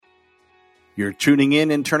You're tuning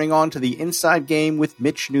in and turning on to the Inside Game with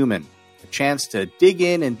Mitch Newman, a chance to dig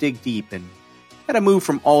in and dig deep and how to move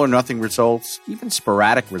from all or nothing results, even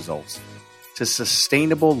sporadic results, to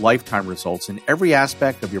sustainable lifetime results in every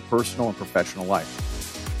aspect of your personal and professional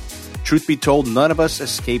life. Truth be told, none of us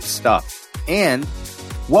escape stuff. And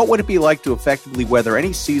what would it be like to effectively weather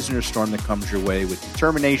any season or storm that comes your way with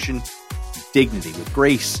determination, dignity, with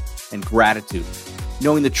grace and gratitude,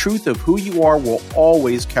 knowing the truth of who you are will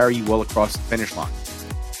always carry you well across the finish line.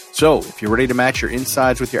 So, if you're ready to match your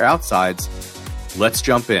insides with your outsides, let's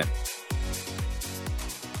jump in.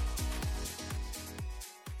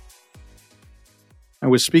 I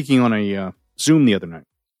was speaking on a Zoom the other night,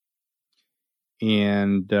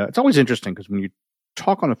 and it's always interesting because when you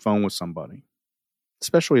talk on the phone with somebody,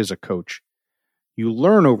 especially as a coach, you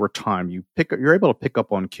learn over time. You're able to pick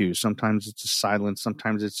up on cues. Sometimes it's a silence.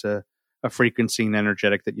 Sometimes it's a frequency and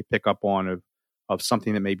energetic that you pick up on of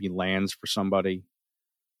something that maybe lands for somebody.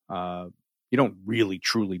 You don't really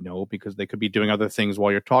truly know because they could be doing other things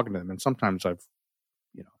while you're talking to them. And sometimes I've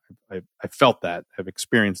felt that, I've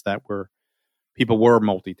experienced that where people were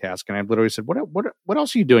multitasking. I've literally said, what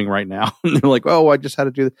else are you doing right now? And they're like, oh, I just had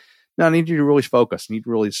to do that. No, I need you to really focus. I need to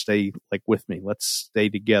really stay with me. Let's stay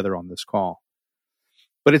together on this call.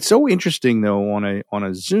 But it's so interesting though on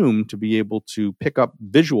a Zoom to be able to pick up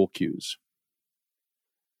visual cues.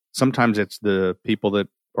 Sometimes it's the people that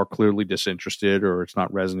are clearly disinterested or it's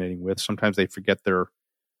not resonating with. Sometimes they forget they're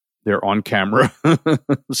on camera.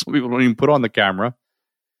 Some people don't even put on the camera.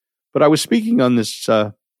 But I was speaking on this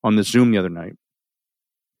Zoom the other night,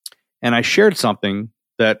 and I shared something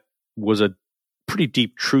that was a pretty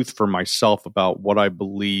deep truth for myself about what I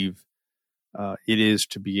believe it is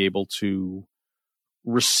to be able to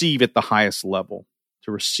receive at the highest level,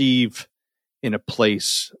 to receive in a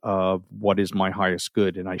place of what is my highest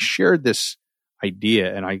good. And I shared this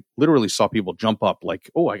idea, and I literally saw people jump up like,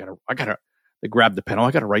 oh, I gotta, they grabbed the pen. Oh,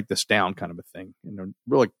 I gotta write this down, kind of a thing. And it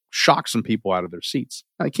really shocked some people out of their seats.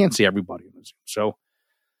 I can't see everybody in the Zoom.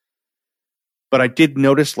 But I did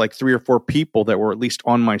notice like 3 or 4 people that were at least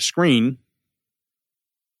on my screen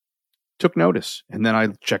took notice. And then I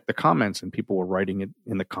checked the comments, and people were writing it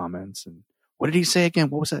in the comments. And what did he say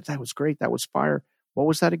again? What was that? That was great. That was fire. What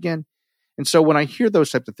was that again? And so when I hear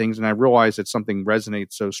those types of things and I realize that something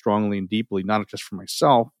resonates so strongly and deeply, not just for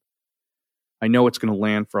myself, I know it's going to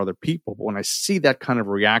land for other people. But when I see that kind of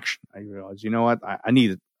reaction, I realize, you know what? I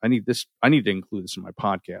need this. I need to include this in my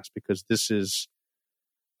podcast because this is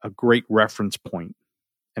a great reference point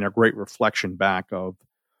and a great reflection back of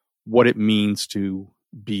what it means to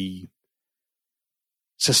be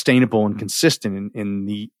sustainable and consistent in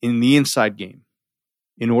the inside game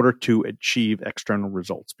in order to achieve external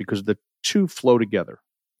results, because the two flow together.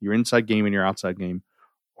 Your inside game and your outside game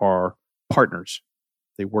are partners.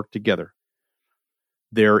 They work together.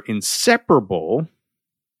 They're inseparable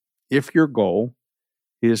if your goal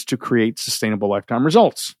is to create sustainable lifetime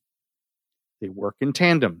results. They work in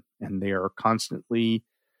tandem, and they are constantly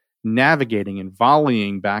navigating and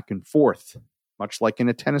volleying back and forth, much like in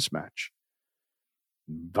a tennis match,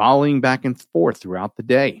 volleying back and forth throughout the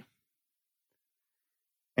day.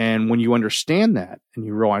 And when you understand that and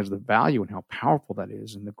you realize the value and how powerful that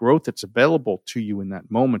is and the growth that's available to you in that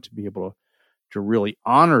moment to be able to really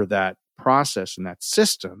honor that process and that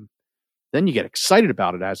system, then you get excited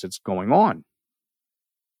about it as it's going on.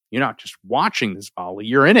 You're not just watching this volley,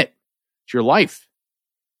 you're in it. It's your life.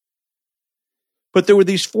 But there were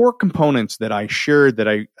these 4 components that I shared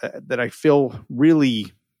that I feel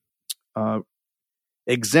really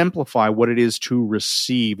exemplify what it is to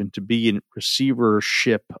receive and to be in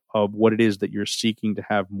receivership of what it is that you're seeking to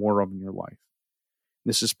have more of in your life.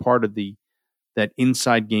 This is part of that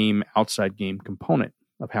inside game, outside game component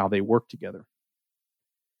of how they work together.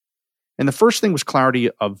 And the first thing was clarity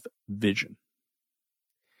of vision.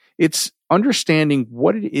 It's understanding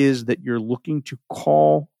what it is that you're looking to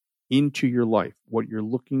call into your life, what you're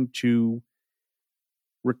looking to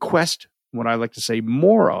request, what I like to say,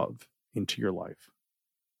 more of into your life.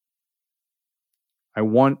 I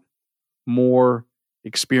want more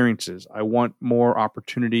experiences. I want more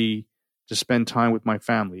opportunity to spend time with my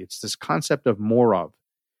family. It's this concept of more of.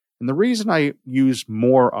 And the reason I use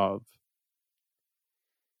more of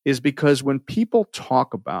is because when people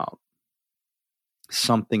talk about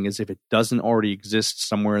something as if it doesn't already exist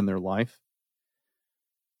somewhere in their life,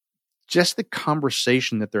 just the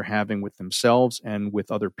conversation that they're having with themselves and with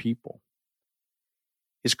other people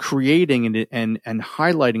is creating and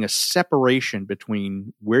highlighting a separation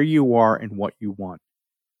between where you are and what you want.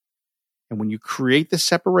 And when you create the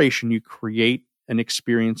separation, you create an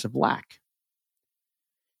experience of lack.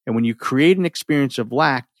 And when you create an experience of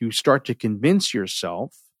lack, you start to convince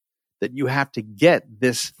yourself that you have to get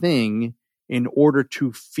this thing in order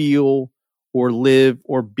to feel or live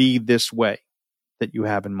or be this way that you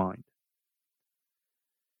have in mind.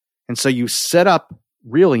 And so you set up,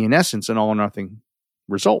 really, in essence, an all or nothing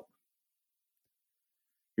result.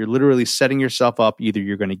 You're literally setting yourself up. Either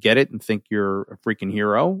you're going to get it and think you're a freaking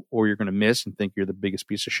hero, or you're going to miss and think you're the biggest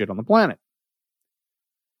piece of shit on the planet.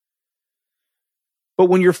 But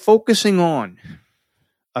when you're focusing on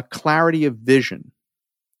a clarity of vision,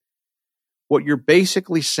 what you're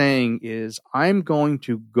basically saying is, I'm going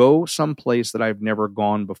to go someplace that I've never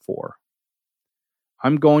gone before.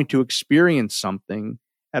 I'm going to experience something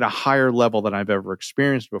at a higher level than I've ever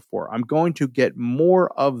experienced before. I'm going to get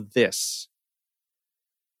more of this.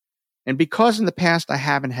 And because in the past I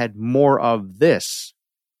haven't had more of this,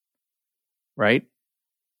 right?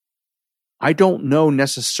 I don't know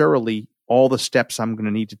necessarily all the steps I'm going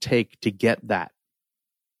to need to take to get that.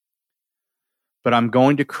 But I'm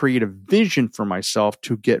going to create a vision for myself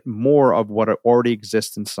to get more of what already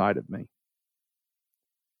exists inside of me.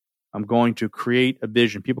 I'm going to create a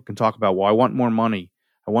vision. People can talk about, well, I want more money.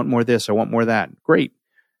 I want more this. I want more that. Great.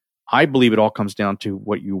 I believe it all comes down to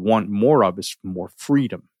what you want more of is more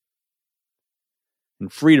freedom.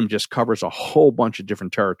 And freedom just covers a whole bunch of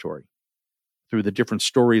different territory through the different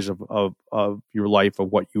stories of your life of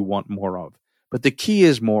what you want more of. But the key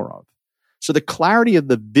is more of. So the clarity of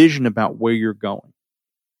the vision about where you're going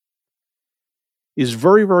is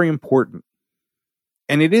very, very important.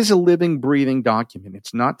 And it is a living, breathing document.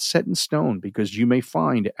 It's not set in stone, because you may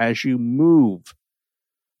find as you move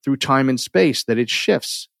through time and space that it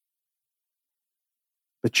shifts.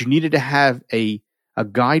 But you needed to have a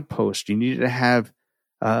guidepost. You needed to have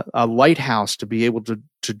a lighthouse to be able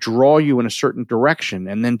to draw you in a certain direction,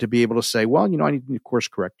 and then to be able to say, well, I need to course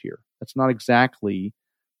correct here. That's not exactly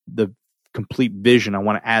the complete vision. I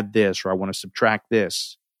want to add this, or I want to subtract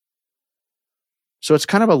this. So it's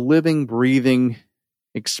kind of a living, breathing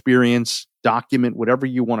experience, document, whatever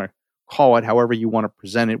you want to call it, however you want to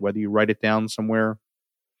present it, whether you write it down somewhere,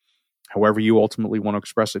 however you ultimately want to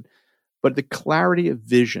express it. But the clarity of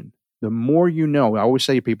vision, the more you know, I always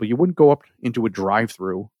say to people, you wouldn't go up into a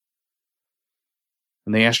drive-through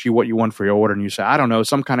and they ask you what you want for your order, and you say, I don't know,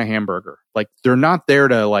 some kind of hamburger. Like, they're not there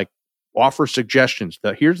to offer suggestions.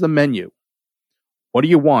 Here's the menu. What do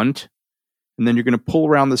you want? And then you're going to pull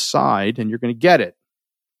around the side and you're going to get it.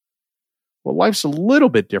 Well, life's a little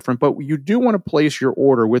bit different, but you do want to place your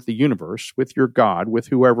order with the universe, with your God, with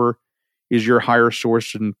whoever is your higher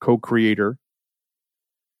source and co-creator.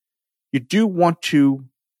 You do want to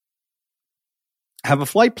have a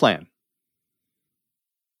flight plan,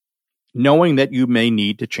 knowing that you may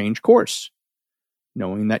need to change course,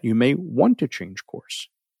 knowing that you may want to change course.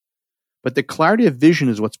 But the clarity of vision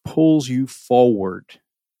is what pulls you forward.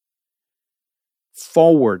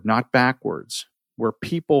 Forward, not backwards. Where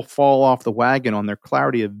people fall off the wagon on their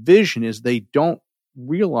clarity of vision is they don't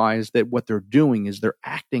realize that what they're doing is they're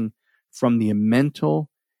acting from the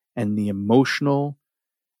mental and the emotional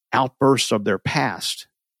outbursts of their past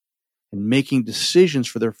and making decisions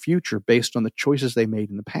for their future based on the choices they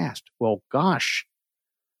made in the past. Well, gosh,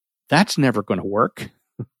 that's never going to work.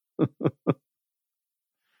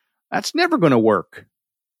 That's never going to work.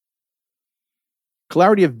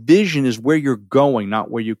 Clarity of vision is where you're going,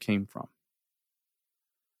 not where you came from.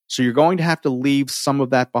 So you're going to have to leave some of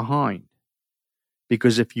that behind.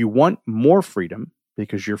 Because if you want more freedom,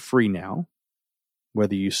 because you're free now,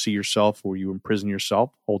 whether you see yourself or you imprison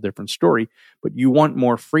yourself, whole different story, but you want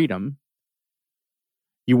more freedom,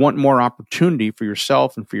 you want more opportunity for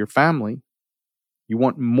yourself and for your family, you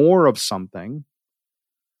want more of something,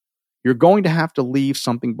 you're going to have to leave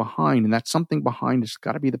something behind, and that something behind has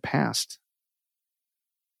got to be the past.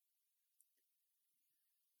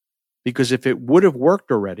 Because if it would have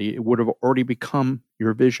worked already, it would have already become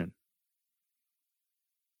your vision.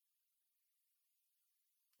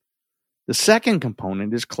 The second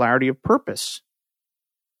component is clarity of purpose.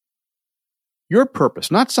 Your purpose,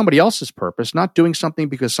 not somebody else's purpose, not doing something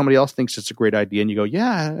because somebody else thinks it's a great idea and you go,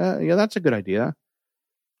 yeah, that's a good idea.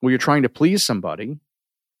 Well, you're trying to please somebody.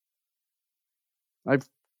 I've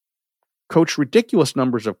coached ridiculous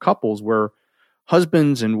numbers of couples where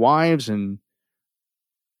husbands and wives and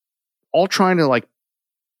all trying to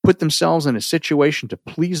put themselves in a situation to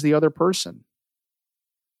please the other person.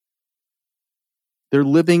 They're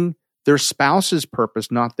living their spouse's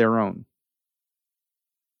purpose, not their own.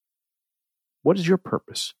 What is your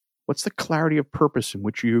purpose? What's the clarity of purpose in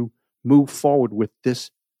which you move forward with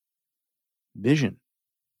this vision?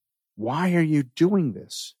 Why are you doing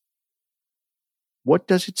this? What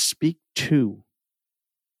does it speak to?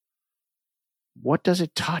 What does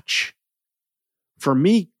it touch? For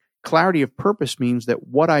me, clarity of purpose means that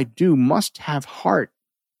what I do must have heart.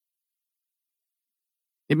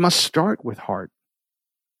 It must start with heart.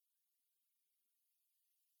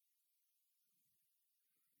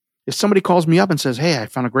 If somebody calls me up and says, hey, I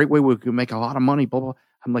found a great way we could make a lot of money, blah, blah,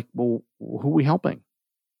 I'm like, well, who are we helping?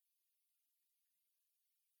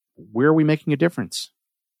 Where are we making a difference?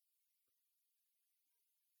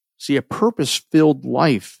 See, a purpose-filled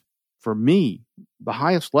life, for me, the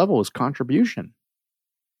highest level is contribution.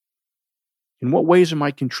 In what ways am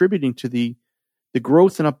I contributing to the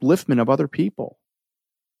growth and upliftment of other people?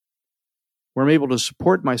 Where I'm able to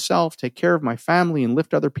support myself, take care of my family, and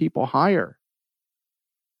lift other people higher.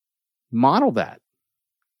 Model that.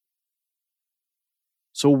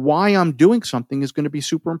 So why I'm doing something is going to be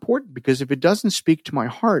super important, because if it doesn't speak to my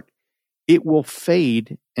heart, it will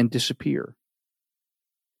fade and disappear.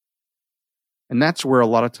 And that's where a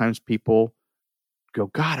lot of times people go,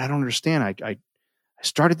 God, I don't understand. I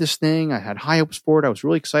started this thing. I had high hopes for it. I was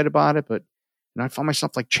really excited about it, but I found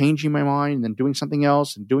myself like changing my mind and then doing something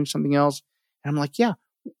else and doing something else. And I'm like, yeah,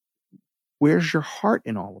 where's your heart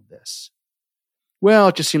in all of this? Well,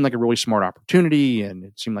 it just seemed like a really smart opportunity, and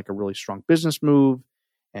it seemed like a really strong business move,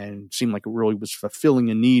 and it seemed like it really was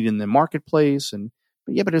fulfilling a need in the marketplace.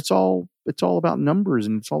 But it's all about numbers,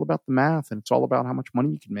 and it's all about the math, and it's all about how much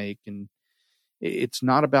money you can make. And it's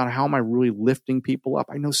not about how am I really lifting people up.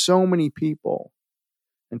 I know so many people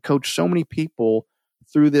and coach so many people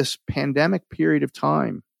through this pandemic period of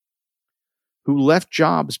time who left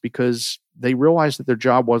jobs because they realized that their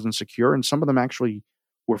job wasn't secure. And some of them actually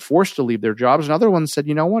were forced to leave their jobs. And other ones said,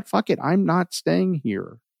 you know what? Fuck it. I'm not staying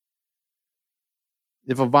here.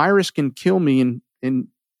 If a virus can kill me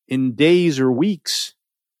in days or weeks,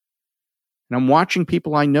 and I'm watching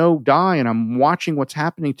people I know die, and I'm watching what's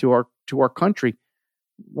happening to our country,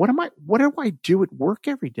 what do I do at work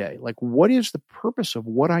every day? Like, what is the purpose of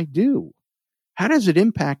what I do? How does it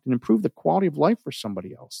impact and improve the quality of life for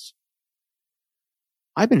somebody else?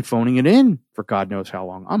 I've been phoning it in for God knows how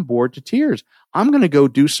long. I'm bored to tears. I'm going to go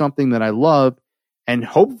do something that I love, and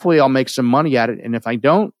hopefully I'll make some money at it. And if I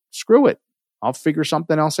don't, screw it. I'll figure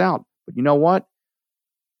something else out. But you know what?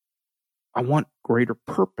 I want greater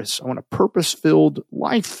purpose. I want a purpose-filled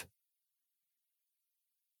life.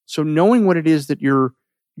 So knowing what it is that you're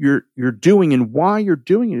doing and why you're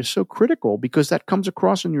doing it is so critical, because that comes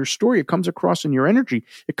across in your story. It comes across in your energy.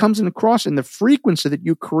 It comes across in the frequency that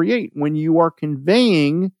you create when you are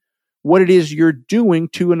conveying what it is you're doing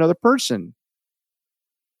to another person.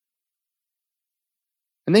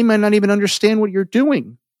 And they might not even understand what you're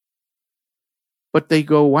doing, but they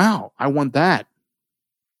go, wow, I want that.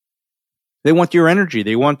 They want your energy.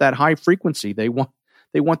 They want that high frequency. They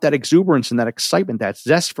want that exuberance and that excitement, that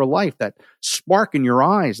zest for life, that spark in your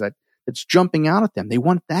eyes that's jumping out at them. They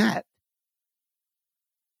want that.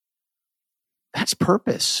 That's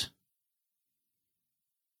purpose.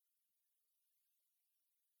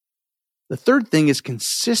 The third thing is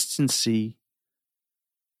consistency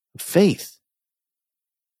of faith.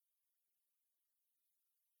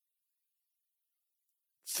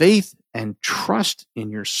 Faith and trust in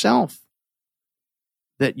yourself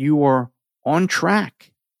that you are on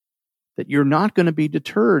track, that you're not going to be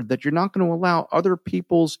deterred, that you're not going to allow other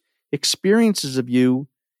people's experiences of you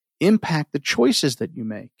impact the choices that you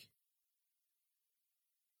make.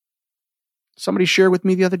 Somebody shared with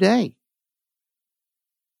me the other day,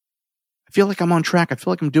 I feel like I'm on track. I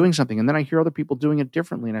feel like I'm doing something. And then I hear other people doing it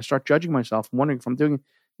differently, and I start judging myself and wondering if I'm doing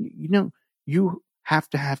it. You have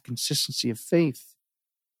to have consistency of faith.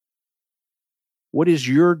 What is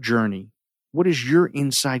your journey? What does your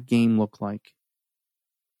inside game look like?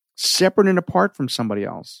 Separate and apart from somebody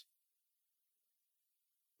else.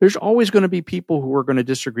 There's always going to be people who are going to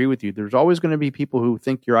disagree with you. There's always going to be people who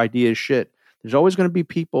think your idea is shit. There's always going to be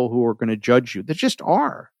people who are going to judge you. There just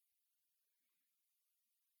are.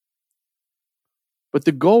 But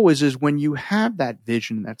the goal is when you have that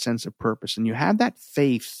vision, that sense of purpose, and you have that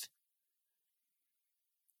faith,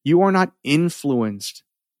 you are not influenced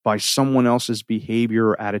by someone else's behavior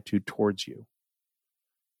or attitude towards you.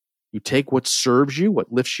 You take what serves you,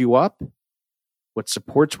 what lifts you up, what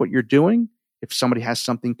supports what you're doing. If somebody has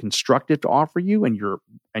something constructive to offer you and you're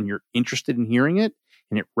interested in hearing it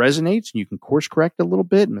and it resonates and you can course correct a little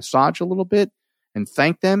bit, massage a little bit and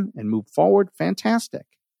thank them and move forward, fantastic.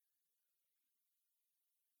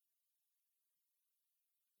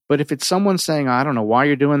 But if it's someone saying, I don't know why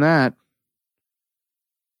you're doing that,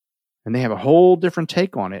 and they have a whole different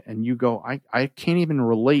take on it, and you go, I can't even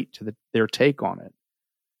relate to their take on it.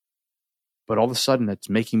 But all of a sudden, it's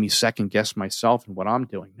making me second guess myself and what I'm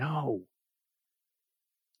doing. No.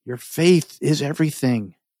 Your faith is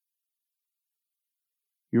everything.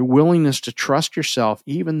 Your willingness to trust yourself,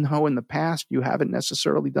 even though in the past you haven't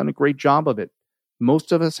necessarily done a great job of it.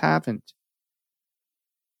 Most of us haven't.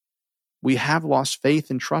 We have lost faith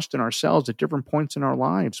and trust in ourselves at different points in our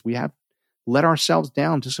lives. We have let ourselves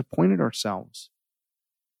down, disappointed ourselves.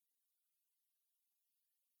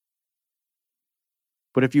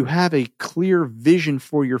 But if you have a clear vision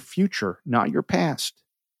for your future, not your past,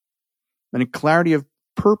 and a clarity of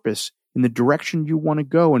purpose in the direction you want to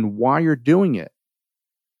go and why you're doing it,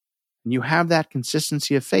 and you have that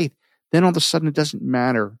consistency of faith, then all of a sudden it doesn't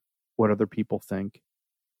matter what other people think.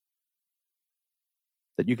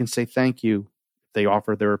 That you can say thank you if they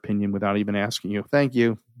offer their opinion without even asking you. Thank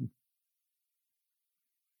you.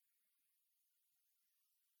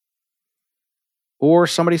 Or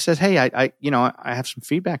somebody says, hey, I have some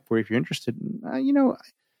feedback for you if you're interested. I'm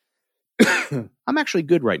actually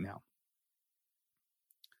good right now.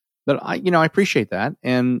 But I appreciate that.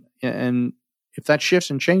 And if that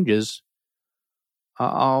shifts and changes,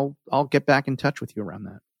 I'll get back in touch with you around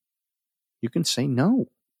that. You can say no.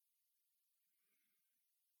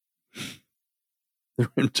 There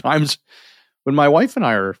are times when my wife and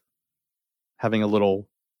I are having a little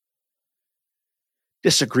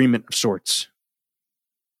disagreement of sorts.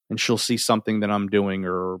 And she'll see something that I'm doing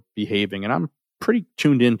or behaving, and I'm pretty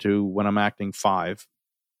tuned into when I'm acting 5.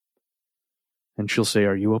 And she'll say,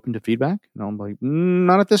 are you open to feedback? And I'm like,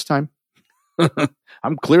 not at this time.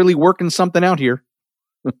 I'm clearly working something out here.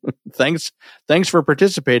 Thanks for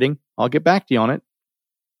participating. I'll get back to you on it.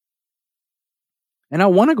 And I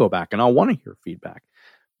want to go back and I want to hear feedback.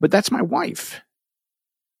 But that's my wife.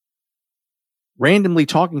 Randomly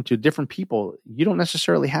talking to different people, you don't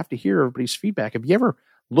necessarily have to hear everybody's feedback. Have you ever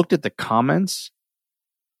looked at the comments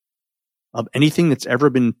of anything that's ever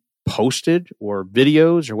been posted or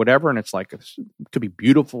videos or whatever? And it's like, it could be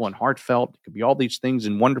beautiful and heartfelt. It could be all these things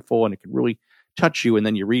and wonderful, and it could really touch you. And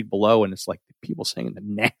then you read below and it's like people saying the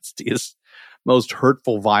nastiest, most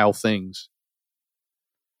hurtful, vile things.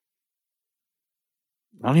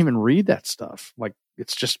 I don't even read that stuff. Like,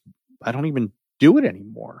 it's just, I don't even do it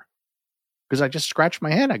anymore because I just scratch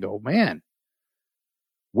my head. I go, man,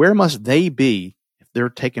 where must they be if they're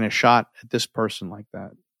taking a shot at this person like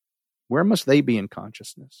that? Where must they be in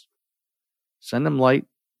consciousness? Send them light,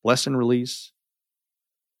 bless and release.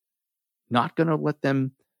 Not going to let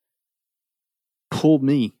them pull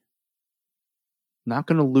me. Not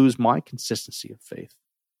going to lose my consistency of faith.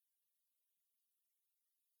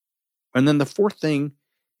 And then the fourth thing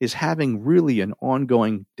is having really an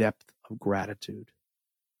ongoing depth of gratitude.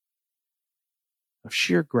 Of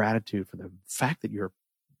sheer gratitude for the fact that you're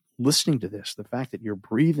listening to this, the fact that you're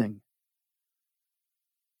breathing,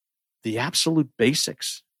 the absolute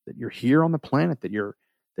basics, that you're here on the planet, that you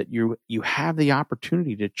have the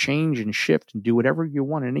opportunity to change and shift and do whatever you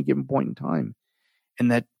want at any given point in time.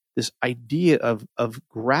 And that this idea of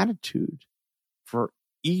gratitude for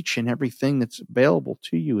each and everything that's available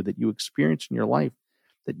to you, that you experience in your life,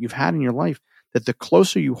 that you've had in your life, that the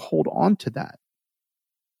closer you hold on to that,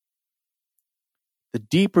 the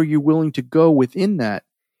deeper you're willing to go within that,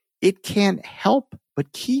 it can't help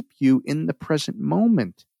but keep you in the present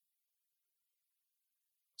moment.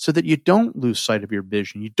 So that you don't lose sight of your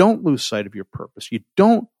vision, you don't lose sight of your purpose, you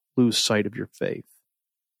don't lose sight of your faith.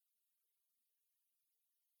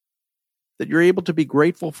 That you're able to be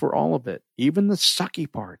grateful for all of it, even the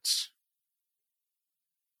sucky parts.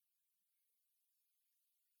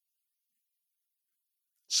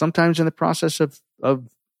 Sometimes in the process of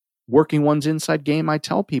working one's inside game, I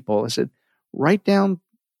tell people, I said, write down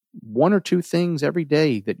 1 or 2 things every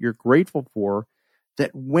day that you're grateful for,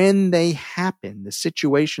 that when they happen, the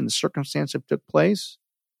situation, the circumstance that took place,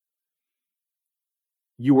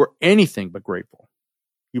 you were anything but grateful.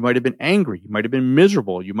 You might have been angry. You might have been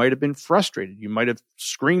miserable. You might have been frustrated. You might have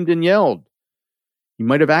screamed and yelled. You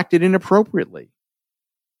might have acted inappropriately.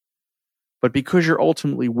 But because you're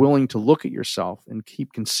ultimately willing to look at yourself and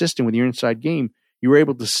keep consistent with your inside game, you're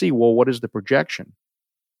able to see, well, what is the projection?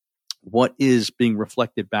 What is being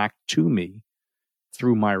reflected back to me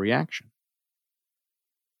through my reaction?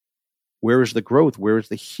 Where is the growth? Where is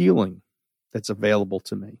the healing that's available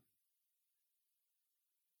to me?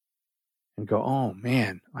 And go, oh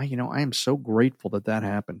man, I am so grateful that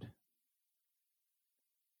happened.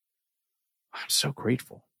 I'm so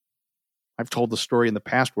grateful. I've told the story in the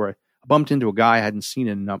past where I bumped into a guy I hadn't seen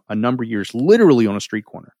in a number of years, literally on a street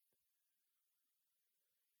corner.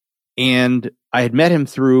 And I had met him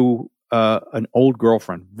through an old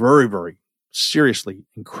girlfriend, very, very seriously,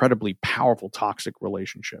 incredibly powerful, toxic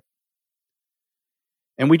relationship.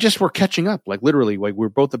 And we just were catching up, like literally, like we were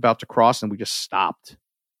both about to cross and we just stopped.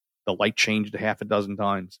 the light changed a half a dozen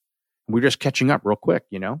times. We're just catching up real quick,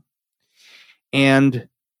 you know? And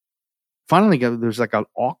finally, there's like an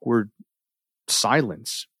awkward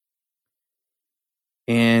silence.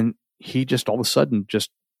 And he just all of a sudden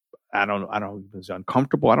I don't know, he was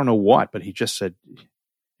uncomfortable. I don't know what, but he just said,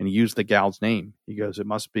 and he used the gal's name. He goes, it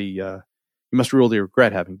must be, you must really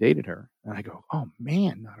regret having dated her. And I go, oh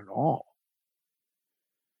man, not at all.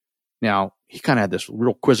 Now, he kind of had this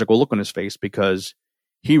real quizzical look on his face because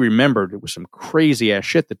he remembered it was some crazy ass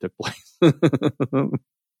shit that took place.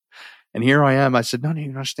 And here I am. I said, no, you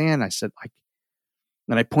understand. I said,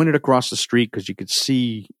 and I pointed across the street because you could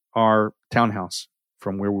see our townhouse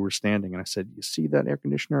from where we were standing. And I said, you see that air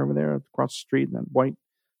conditioner over there across the street, that white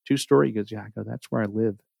 2-story? He goes, yeah. I go, that's where I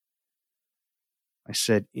live. I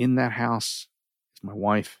said, in that house is my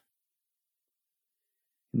wife.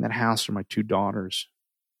 In that house are my 2 daughters.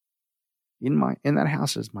 In that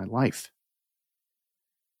house is my life.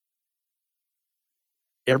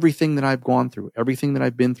 Everything that I've gone through, everything that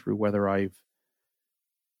I've been through, whether I've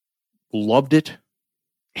loved it,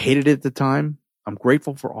 hated it at the time, I'm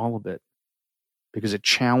grateful for all of it because it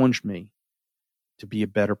challenged me to be a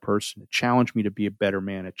better person. It challenged me to be a better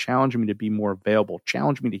man. It challenged me to be more available. It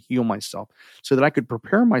challenged me to heal myself so that I could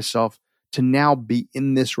prepare myself to now be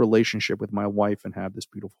in this relationship with my wife and have this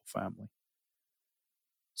beautiful family.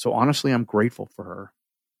 So honestly, I'm grateful for her.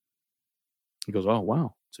 He goes, oh,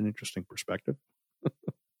 wow, it's an interesting perspective.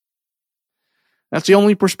 That's the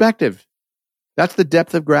only perspective. That's the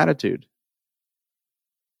depth of gratitude.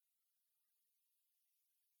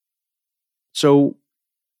 So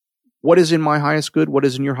what is in my highest good? What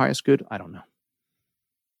is in your highest good? I don't know.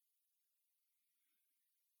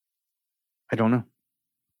 I don't know.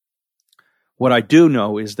 What I do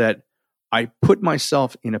know is that I put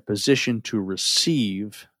myself in a position to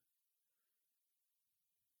receive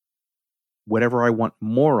whatever I want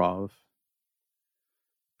more of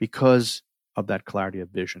because of that clarity of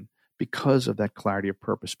vision, because of that clarity of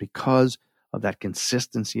purpose, because of that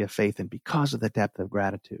consistency of faith, and because of the depth of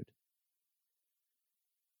gratitude.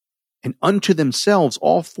 And unto themselves,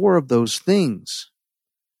 all 4 of those things,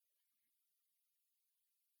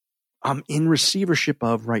 I'm in receivership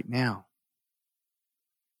of right now.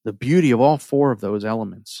 The beauty of all 4 of those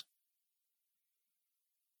elements.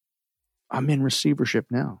 I'm in receivership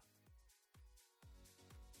now.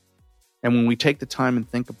 And when we take the time and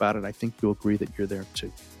think about it, I think you'll agree that you're there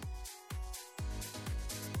too.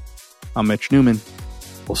 I'm Mitch Newman.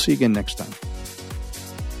 We'll see you again next time.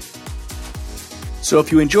 So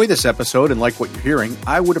if you enjoyed this episode and like what you're hearing,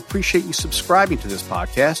 I would appreciate you subscribing to this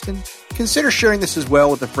podcast and consider sharing this as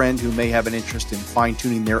well with a friend who may have an interest in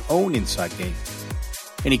fine-tuning their own inside game.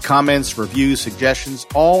 Any comments, reviews, suggestions,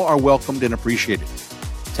 all are welcomed and appreciated.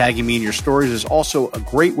 Tagging me in your stories is also a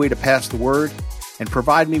great way to pass the word and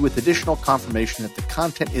provide me with additional confirmation that the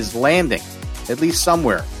content is landing, at least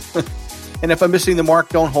somewhere. And if I'm missing the mark,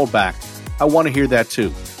 don't hold back. I want to hear that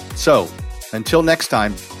too. So, until next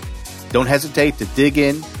time, don't hesitate to dig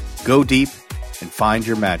in, go deep, and find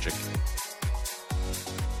your magic.